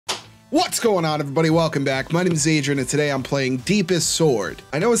What's going on, everybody? Welcome back. My name is Adrian, and today I'm playing Deepest Sword.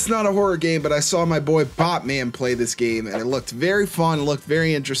 I know it's not a horror game, but I saw my boy Botman play this game, and it looked very fun, looked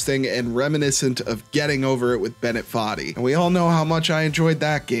very interesting, and reminiscent of Getting Over It with Bennett Foddy. And we all know how much I enjoyed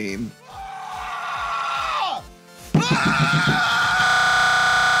that game.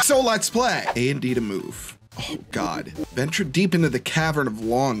 So let's play. A and D to move. Oh, God. Venture deep into the cavern of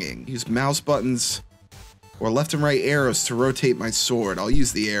longing. Use mouse buttons or left and right arrows to rotate my sword. I'll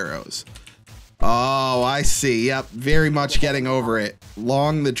use the arrows. Oh, I see. Yep, very much Getting Over It.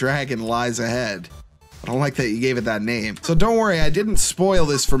 Long the dragon lies ahead. I don't like that you gave it that name. So don't worry, I didn't spoil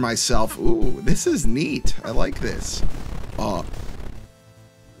this for myself. Ooh, this is neat. I like this.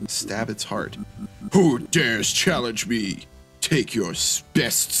 Stab its heart. Who dares challenge me? Take your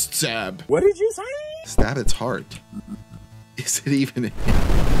best stab. What did you say? Stab its heart. Is it even...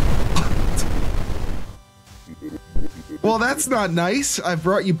 Well, that's not nice. I've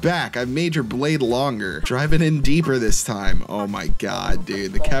brought you back. I've made your blade longer. Drive it in deeper this time. Oh my god,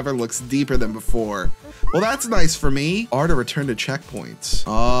 dude. The cavern looks deeper than before. Well, that's nice for me. R to return to checkpoints.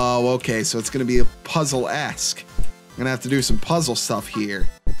 Oh, okay. So it's going to be puzzle-esque. I'm going to have to do some puzzle stuff here.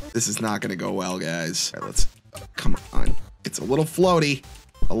 This is not going to go well, guys. All right, let's... come on. It's a little floaty.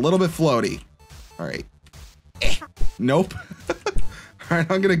 A little bit floaty. All right. Nope. All right,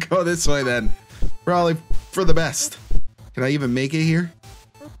 I'm going to go this way then. Probably for the best. Can I even make it here?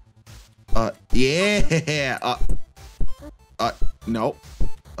 Yeah. No.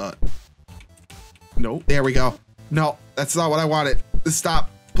 No. There we go. No, that's not what I wanted. Stop,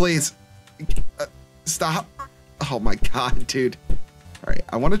 please. Stop. Oh my god, dude. All right,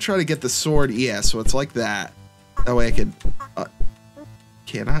 I want to try to get the sword. Yeah, so it's like that. That way I can...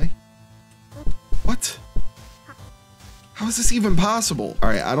 can I? What? How is this even possible? All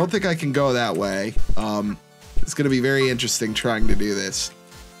right, I don't think I can go that way. It's going to be very interesting trying to do this.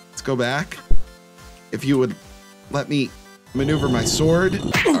 Let's go back. If you would let me maneuver my sword.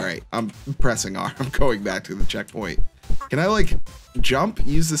 All right, I'm pressing R. I'm going back to the checkpoint. Can I, like, jump?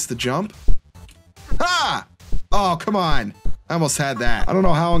 Use this to jump? Ah! Oh, come on. I almost had that. I don't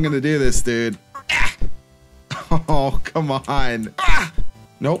know how I'm going to do this, dude. Oh, come on. Ah!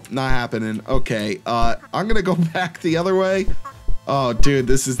 Nope, not happening. Okay, I'm going to go back the other way. Oh, dude,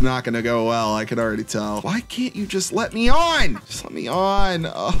 this is not going to go well. I can already tell. Why can't you just let me on? Just let me on.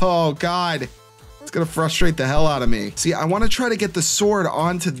 Oh, God. It's going to frustrate the hell out of me. See, I want to try to get the sword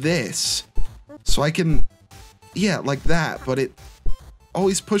onto this so I can, yeah, like that. But it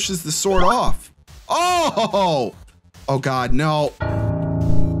always pushes the sword off. Oh, oh, God, no.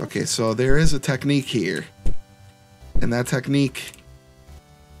 Okay, so there is a technique here. And that technique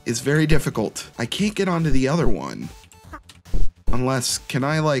is very difficult. I can't get onto the other one. Unless, can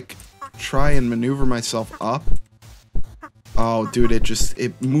I, like, try and maneuver myself up? Oh, dude,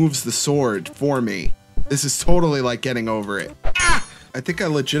 it moves the sword for me. This is totally like Getting Over It. Ah! I think I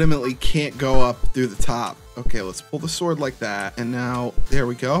legitimately can't go up through the top. Okay, let's pull the sword like that. And now, there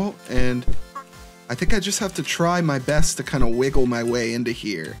we go. And I think I just have to try my best to kind of wiggle my way into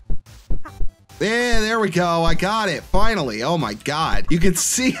here. There we go. I got it. Finally. Oh my god. You can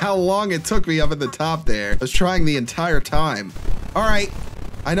see how long it took me up at the top there. I was trying the entire time. All right.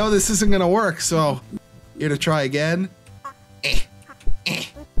 I know this isn't going to work, so here to try again.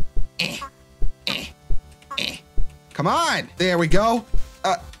 Come on. There we go.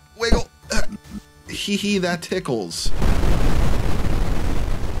 Wiggle. Hee hee, that tickles.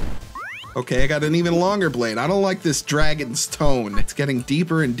 Okay, I got an even longer blade. I don't like this dragon's tone. It's getting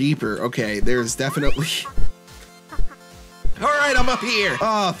deeper and deeper. Okay, there's definitely... All right, I'm up here.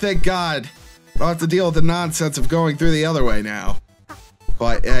 Oh, thank God. I don't have to deal with the nonsense of going through the other way now.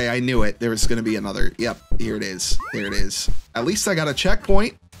 But hey, I knew it. There was going to be another. Yep, here it is. There it is. At least I got a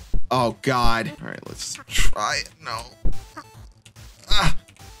checkpoint. Oh, God. All right, let's try it. No.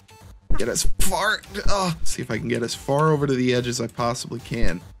 Get as far... see if I can get as far over to the edge as I possibly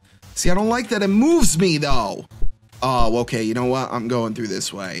can. See, I don't like that it moves me, though. Oh, okay, you know what? I'm going through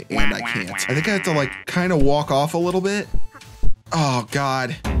this way, and I can't. I think I have to, like, kind of walk off a little bit. Oh,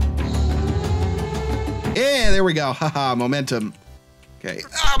 God. Yeah, there we go. Haha, momentum. Okay.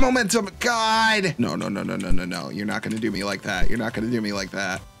 Ah, momentum. God. No. You're not going to do me like that. You're not going to do me like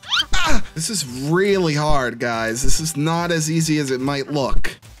that. Ah, this is really hard, guys. This is not as easy as it might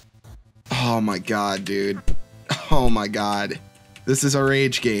look. Oh, my God, dude. Oh, my God. This is a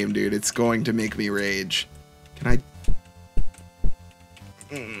rage game, dude. It's going to make me rage. Can I...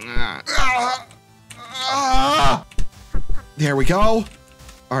 There we go.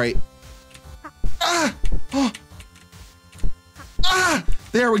 All right.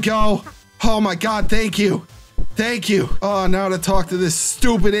 There we go. Oh my God, thank you. Thank you. Oh, now to talk to this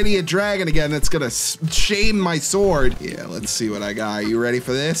stupid idiot dragon again that's gonna shame my sword. Yeah, let's see what I got. You ready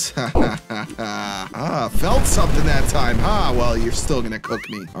for this? Felt something that time. Well, you're still gonna cook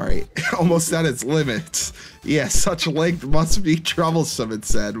me. All right, almost at its limits. Yeah, such length must be troublesome, it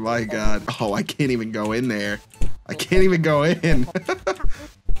said. My God. Oh, I can't even go in there. I can't even go in.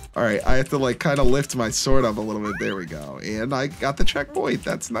 All right, I have to like kind of lift my sword up a little bit. There we go. And I got the checkpoint.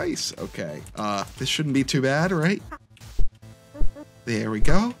 That's nice. Okay. This shouldn't be too bad, right? There we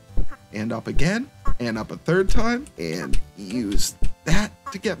go. And up again. And up a third time. And use that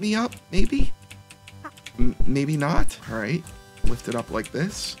to get me up, maybe? Maybe not. All right. Lift it up like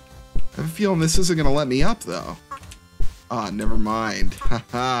this. I have a feeling this isn't going to let me up, though. Never mind.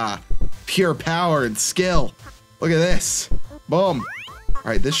 Haha. Pure power and skill. Look at this. Boom. All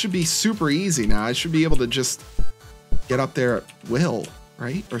right, this should be super easy now. I should be able to just get up there at will,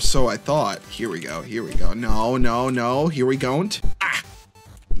 right? Or so I thought. Here we go. Here we go. No, no, no. Here we go.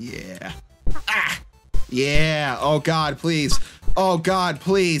 Yeah. Yeah. Oh, God, please. Oh, God,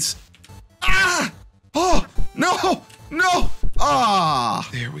 please. Oh, no. No.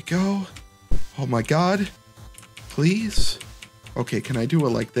 There we go. Oh, my God. Please. Okay, can I do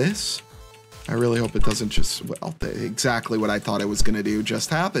it like this? I really hope it doesn't just, well, exactly what I thought it was going to do just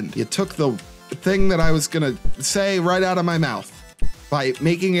happened. You took the thing that I was going to say right out of my mouth by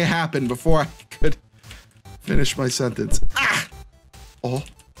making it happen before I could finish my sentence. Oh.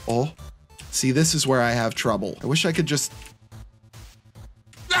 See, this is where I have trouble. I wish I could just,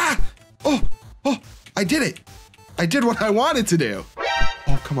 Oh, I did it. I did what I wanted to do.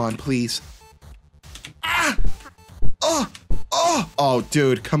 Oh, come on, please. Oh,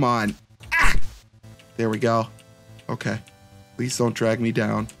 dude, come on. There we go. Okay. Please don't drag me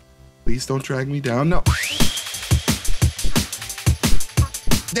down. Please don't drag me down. No.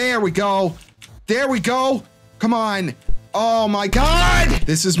 There we go. There we go. Come on. Oh my God.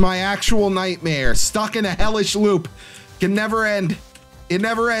 This is my actual nightmare. Stuck in a hellish loop. Can never end. It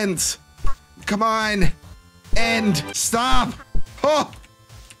never ends. Come on. End. Stop. Oh.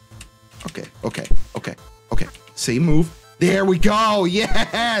 Okay. Same move. There we go.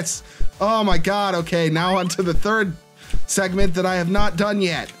 Yes. Oh my God. Okay, now on to the third segment that I have not done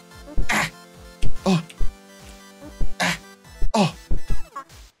yet.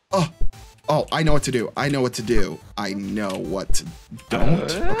 Oh, I know what to do. I know what to do. I know what to don't.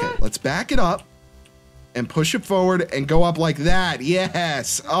 Okay, let's back it up and push it forward and go up like that.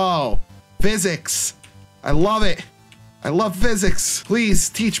 Yes. Oh, physics. I love it. I love physics. Please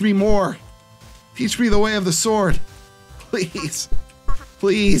teach me more. Teach me the way of the sword. Please.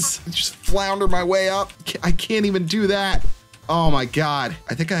 Please. Just flounder my way up. I can't even do that. Oh my God.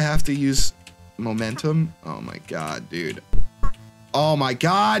 I think I have to use momentum. Oh my God, dude. Oh my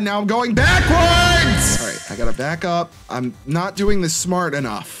God, now I'm going backwards! All right, I gotta back up. I'm not doing this smart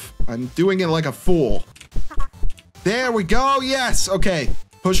enough. I'm doing it like a fool. There we go, yes, okay.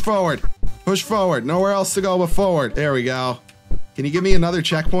 Push forward, push forward. Nowhere else to go but forward. There we go. Can you give me another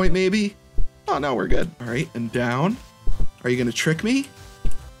checkpoint maybe? Oh no, we're good. All right, and down. Are you gonna trick me?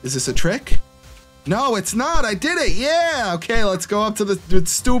 Is this a trick? No, it's not, I did it, yeah! Okay, let's go up to the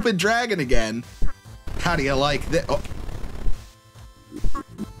stupid dragon again. How do you like this? Oh.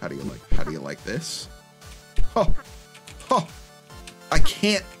 How do you like this? Oh, I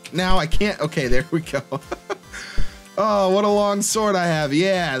can't, now I can't, okay, there we go. Oh, what a long sword I have,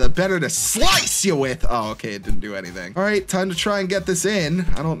 yeah, the better to slice you with. Oh, okay, it didn't do anything. All right, time to try and get this in.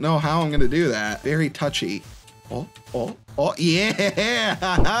 I don't know how I'm gonna do that. Very touchy. Oh,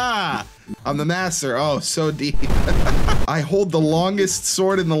 yeah, I'm the master, oh, so deep. I hold the longest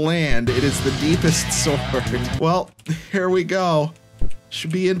sword in the land. It is the deepest sword. Well, here we go.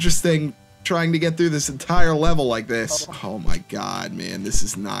 Should be interesting trying to get through this entire level like this. Oh my God, man, this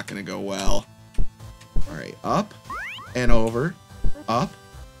is not gonna go well. All right, up and over, up.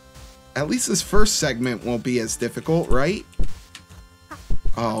 At least this first segment won't be as difficult, right?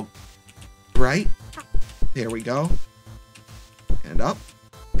 Oh, right? There we go. And up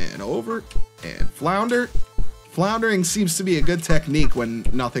and over and flounder. Floundering seems to be a good technique when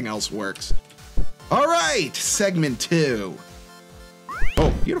nothing else works. All right, segment 2.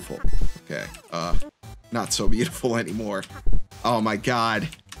 Oh, beautiful. Okay, not so beautiful anymore. Oh my God.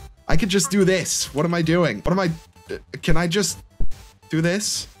 I could just do this. What am I doing? What am I, can I just do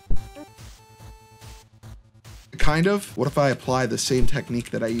this? Kind of. What if I apply the same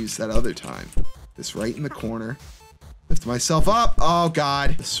technique that I used that other time? This right in the corner. Lift myself up. Oh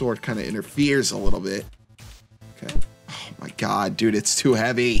God. The sword kind of interferes a little bit. Okay. Oh my God, dude, it's too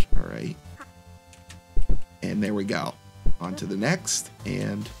heavy. All right. And there we go. On to the next,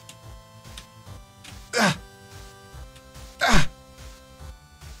 and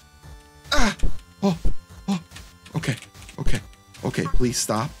Oh, oh, okay, okay, okay, please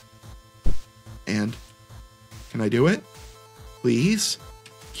stop. And can I do it? Please?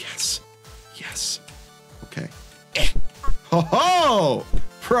 Yes, yes, okay. Ho ho!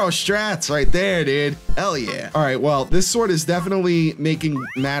 Pro strats right there, dude. Hell yeah. All right, well, this sword is definitely making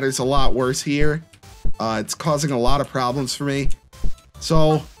matters a lot worse here. It's causing a lot of problems for me.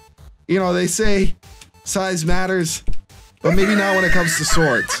 So, you know, they say size matters, but maybe not when it comes to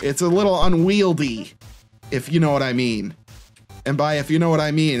swords. It's a little unwieldy, if you know what I mean. And by if you know what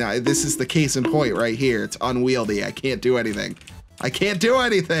I mean, this is the case in point right here. It's unwieldy. I can't do anything. I can't do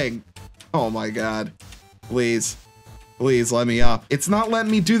anything. Oh my God. Please. Please let me up. It's not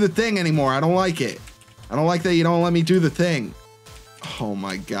letting me do the thing anymore. I don't like it. I don't like that you don't let me do the thing. Oh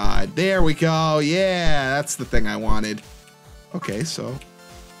my God. There we go. Yeah, that's the thing I wanted. Okay, so.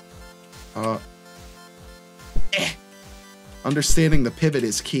 Understanding the pivot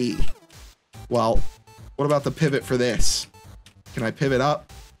is key. Well, what about the pivot for this? Can I pivot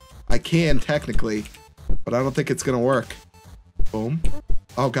up? I can technically, but I don't think it's gonna work. Boom.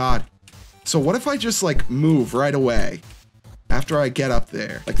 Oh God. So what if I just like move right away after I get up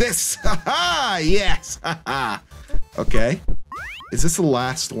there? Like this. Haha, yes. Haha. Okay. Is this the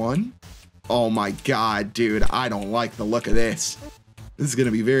last one? Oh my God, dude. I don't like the look of this. This is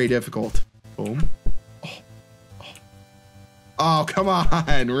gonna be very difficult. Boom. Oh, come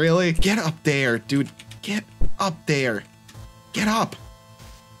on. Really? Get up there, dude. Get up there. Get up.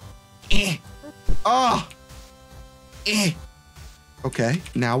 Oh. Okay,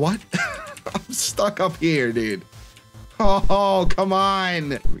 now what? I'm stuck up here, dude. Oh, come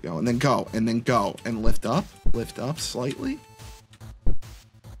on. Here we go, and then go, and then go, and lift up slightly.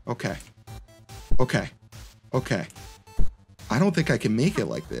 Okay. Okay. Okay. I don't think I can make it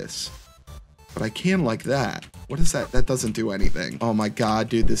like this, but I can like that. What is that? That doesn't do anything. Oh my God,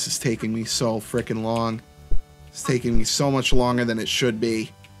 dude, this is taking me so freaking long. It's taking me so much longer than it should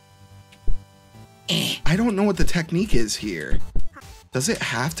be. I don't know what the technique is here. Does it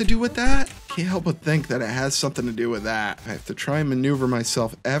have to do with that? Can't help but think that it has something to do with that. I have to try and maneuver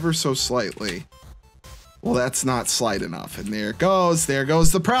myself ever so slightly. Well, that's not slight enough. And there goes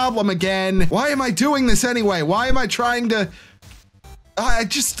the problem again. Why am I doing this anyway? Why am I trying to...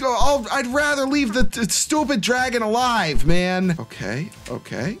 I'd rather leave the stupid dragon alive, man. Okay,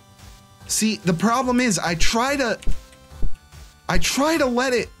 okay. See, the problem is I try to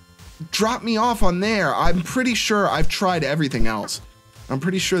let it drop me off on there. I'm pretty sure I've tried everything else. I'm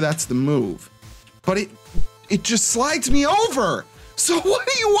pretty sure that's the move. But it just slides me over. So what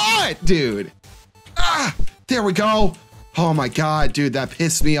do you want, dude? Ah, there we go. Oh my God, dude, that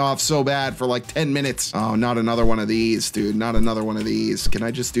pissed me off so bad for like 10 minutes. Oh, not another one of these, dude. Not another one of these. Can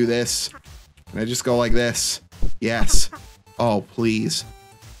I just do this? Can I just go like this? Yes. Oh, please.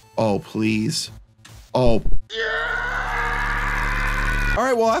 Oh, please. Oh. All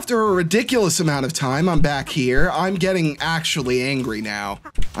right, well, after a ridiculous amount of time, I'm back here. I'm getting actually angry now.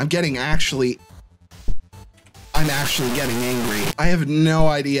 I'm actually getting angry. I have no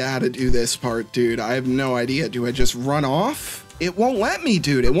idea how to do this part, dude. I have no idea. Do I just run off? It won't let me,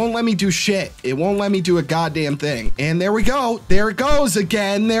 dude. It won't let me do shit. It won't let me do a goddamn thing. And there we go. There it goes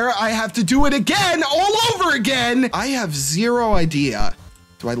again. There, I have to do it again, all over again. I have zero idea.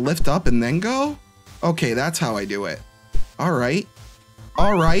 Do I lift up and then go? Okay, that's how I do it. All right.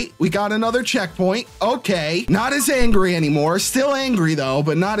 All right, we got another checkpoint. Okay, not as angry anymore. Still angry though,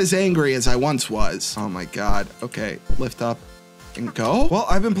 but not as angry as I once was. Oh my God. Okay, lift up and go. Well,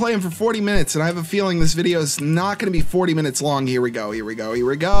 I've been playing for 40 minutes and I have a feeling this video is not gonna be 40 minutes long. Here we go, here we go, here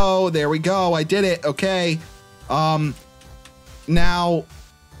we go. There we go, I did it, okay. Now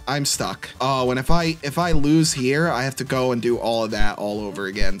I'm stuck. Oh, and if I lose here, I have to go and do all of that all over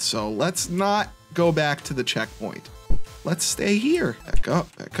again. So let's not go back to the checkpoint. Let's stay here. Back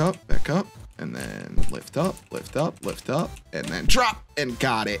up, back up, back up, and then lift up, lift up, lift up, and then drop, and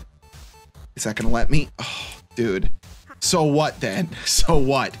got it. Is that gonna let me? Oh, dude. So what then? So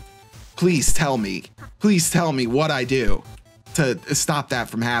what? Please tell me. Please tell me what I do to stop that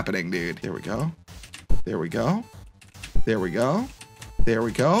from happening, dude. There we go. There we go. There we go. There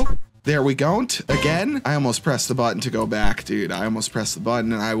we go. There we go. Again, I almost pressed the button to go back, dude. I almost pressed the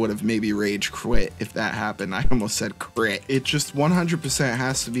button and I would have maybe rage quit if that happened. I almost said crit. It just 100%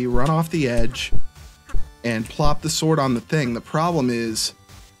 has to be run off the edge and plop the sword on the thing. The problem is,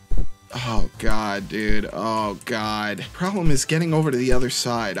 oh God, dude. Oh God. Problem is getting over to the other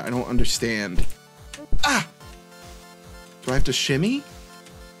side. I don't understand. Ah! Do I have to shimmy?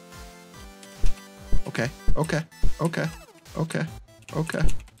 Okay, okay, okay, okay, okay.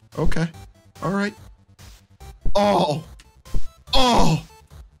 Okay. All right. Oh. Oh.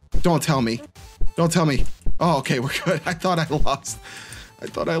 Don't tell me. Don't tell me. Oh, okay, we're good. I thought I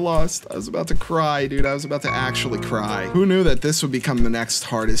lost. I was about to cry, dude. I was about to actually cry. Who knew that this would become the next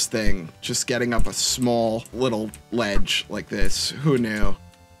hardest thing? Just getting up a small little ledge like this. Who knew?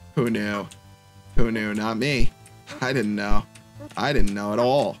 Who knew? Who knew? Not me. I didn't know. I didn't know at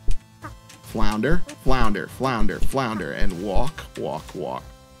all. Flounder, flounder, flounder, flounder, and walk, walk, walk.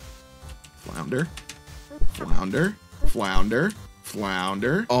 Flounder, flounder, flounder,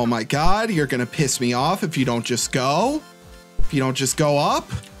 flounder. Oh my God, you're gonna piss me off if you don't just go. If you don't just go up,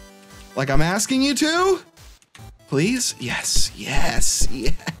 like I'm asking you to. Please? Yes, yes,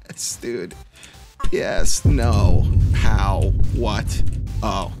 yes, dude. Yes, no, how, what?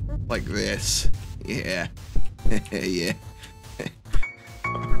 Oh, like this. Yeah, yeah.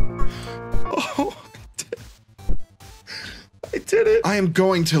 Oh, I did it. I am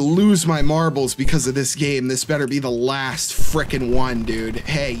going to lose my marbles because of this game. This better be the last frickin' one, dude.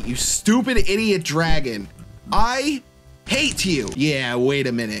 Hey, you stupid idiot dragon. I hate you. Yeah, wait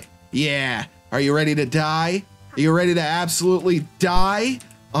a minute. Yeah, are you ready to die? Are you ready to absolutely die?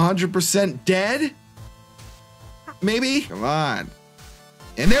 100% dead? Maybe? Come on.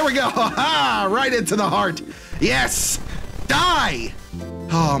 And there we go. Ha! Right into the heart. Yes! Die!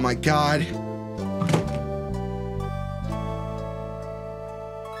 Oh my God.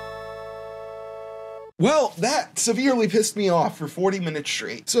 Well, that severely pissed me off for 40 minutes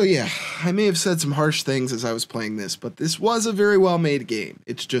straight. So yeah, I may have said some harsh things as I was playing this, but this was a very well-made game.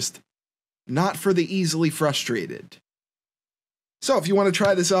 It's just not for the easily frustrated. So if you want to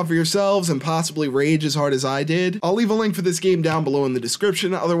try this out for yourselves and possibly rage as hard as I did, I'll leave a link for this game down below in the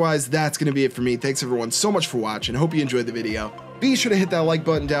description. Otherwise, that's going to be it for me. Thanks everyone so much for watching. Hope you enjoyed the video. Be sure to hit that like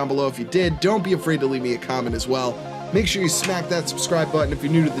button down below if you did. Don't be afraid to leave me a comment as well. Make sure you smack that subscribe button if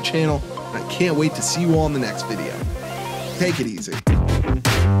you're new to the channel. And I can't wait to see you all in the next video. Take it easy.